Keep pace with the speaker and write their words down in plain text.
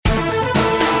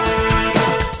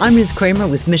I'm Ruth Kramer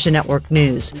with Mission Network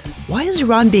News. Why is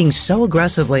Iran being so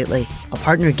aggressive lately? A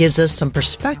partner gives us some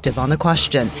perspective on the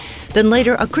question. Then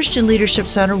later, a Christian leadership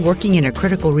center working in a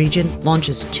critical region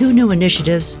launches 2 new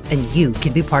initiatives, and you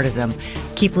can be part of them.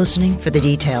 Keep listening for the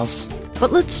details.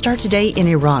 But let's start today in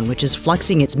Iran, which is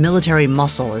flexing its military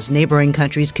muscle as neighboring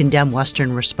countries condemn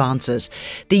Western responses.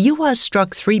 The U.S.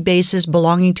 struck 3 bases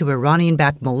belonging to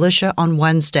Iranian-backed militia on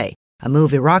Wednesday, a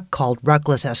move Iraq called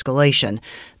reckless escalation.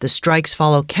 The strikes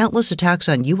follow countless attacks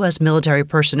on U.S. military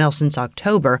personnel since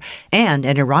October and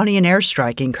an Iranian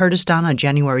airstrike in Kurdistan on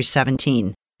January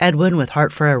 17. Edwin with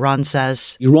Heart for Iran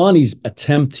says, Iran is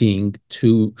attempting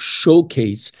to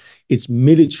showcase its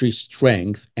military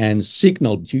strength and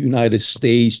signal to the United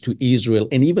States, to Israel,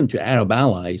 and even to Arab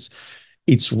allies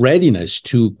its readiness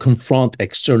to confront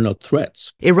external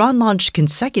threats. Iran launched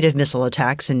consecutive missile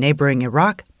attacks in neighboring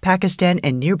Iraq, Pakistan,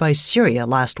 and nearby Syria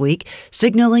last week,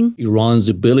 signaling Iran's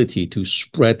ability to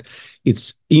spread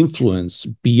its influence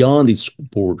beyond its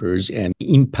borders and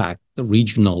impact the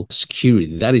regional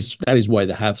security. That is why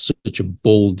they have such a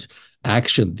bold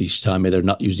action this time, and they're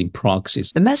not using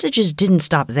proxies. The messages didn't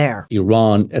stop there.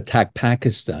 Iran attacked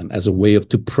Pakistan as a way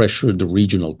to pressure the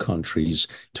regional countries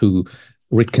to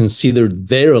reconsider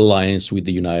their alliance with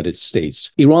the United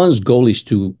States. Iran's goal is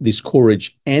to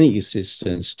discourage any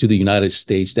assistance to the United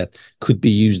States that could be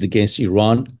used against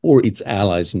Iran or its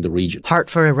allies in the region. Heart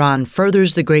for Iran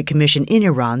furthers the Great Commission in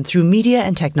Iran through media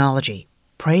and technology.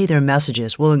 Pray their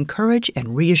messages will encourage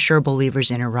and reassure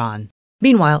believers in Iran.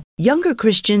 Meanwhile, younger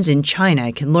Christians in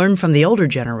China can learn from the older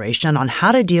generation on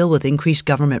how to deal with increased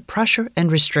government pressure and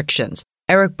restrictions.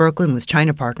 Eric Berkland with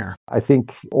China Partner. I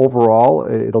think overall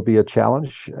it'll be a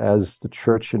challenge as the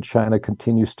church in China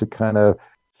continues to kind of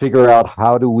figure out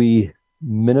how do we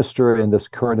minister in this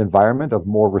current environment of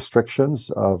more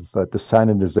restrictions, of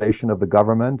desanitization of the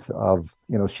government, of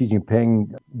Xi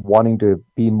Jinping wanting to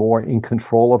be more in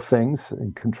control of things,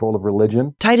 in control of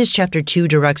religion. Titus chapter 2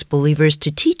 directs believers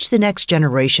to teach the next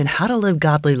generation how to live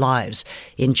godly lives.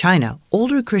 In China,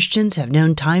 older Christians have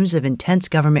known times of intense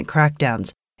government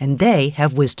crackdowns, and they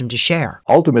have wisdom to share.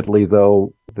 Ultimately,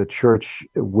 though, the church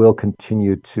will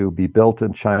continue to be built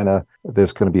in China.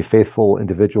 There's going to be faithful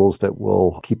individuals that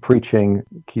will keep preaching,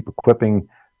 keep equipping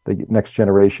the next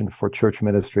generation for church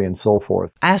ministry and so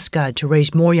forth. Ask God to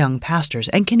raise more young pastors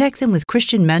and connect them with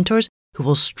Christian mentors who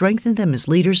will strengthen them as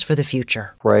leaders for the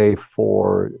future. Pray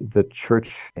for the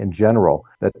church in general,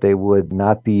 that they would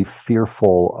not be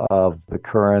fearful of the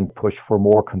current push for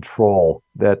more control,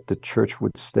 that the church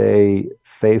would stay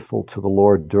faithful to the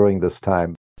Lord during this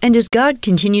time. And as God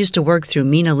continues to work through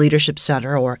MENA Leadership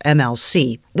Center, or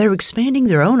MLC, they're expanding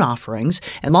their own offerings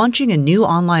and launching a new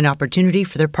online opportunity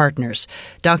for their partners.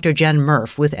 Dr. Jen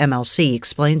Murph with MLC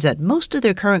explains that most of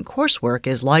their current coursework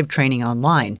is live training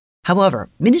online. However,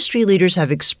 ministry leaders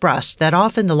have expressed that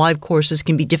often the live courses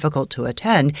can be difficult to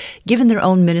attend given their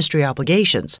own ministry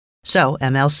obligations. So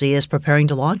MLC is preparing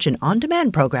to launch an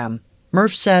on-demand program.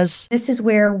 Murph says, this is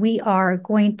where we are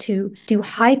going to do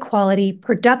high quality,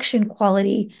 production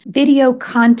quality video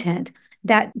content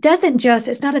that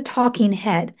it's not a talking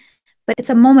head, but it's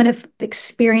a moment of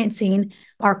experiencing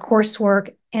our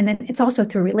coursework. And then it's also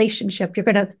through relationship. You're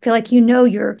going to feel like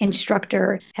your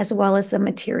instructor as well as the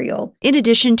material. In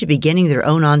addition to beginning their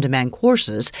own on-demand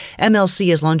courses,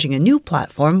 MLC is launching a new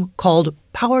platform called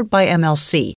Powered by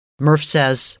MLC. Murph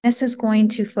says, this is going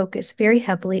to focus very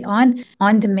heavily on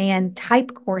on-demand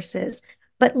type courses,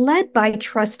 but led by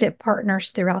trusted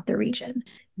partners throughout the region.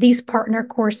 These partner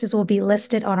courses will be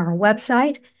listed on our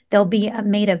website. They'll be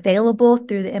made available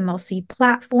through the MLC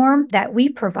platform that we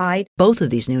provide. Both of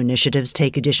these new initiatives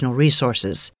take additional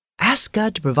resources. Ask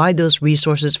God to provide those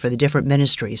resources for the different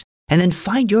ministries, and then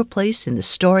find your place in the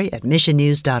story at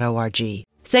missionnews.org.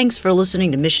 Thanks for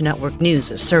listening to Mission Network News,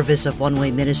 a service of One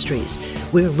Way Ministries.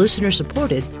 We're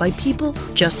listener-supported by people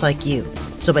just like you.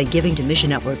 So by giving to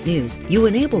Mission Network News, you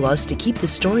enable us to keep the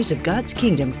stories of God's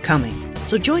kingdom coming.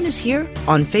 So join us here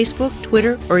on Facebook,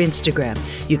 Twitter, or Instagram.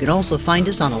 You can also find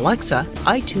us on Alexa,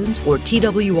 iTunes, or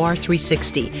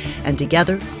TWR360. And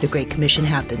together, the Great Commission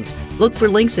happens. Look for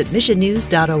links at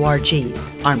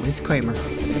missionnews.org. I'm Ruth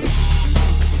Kramer.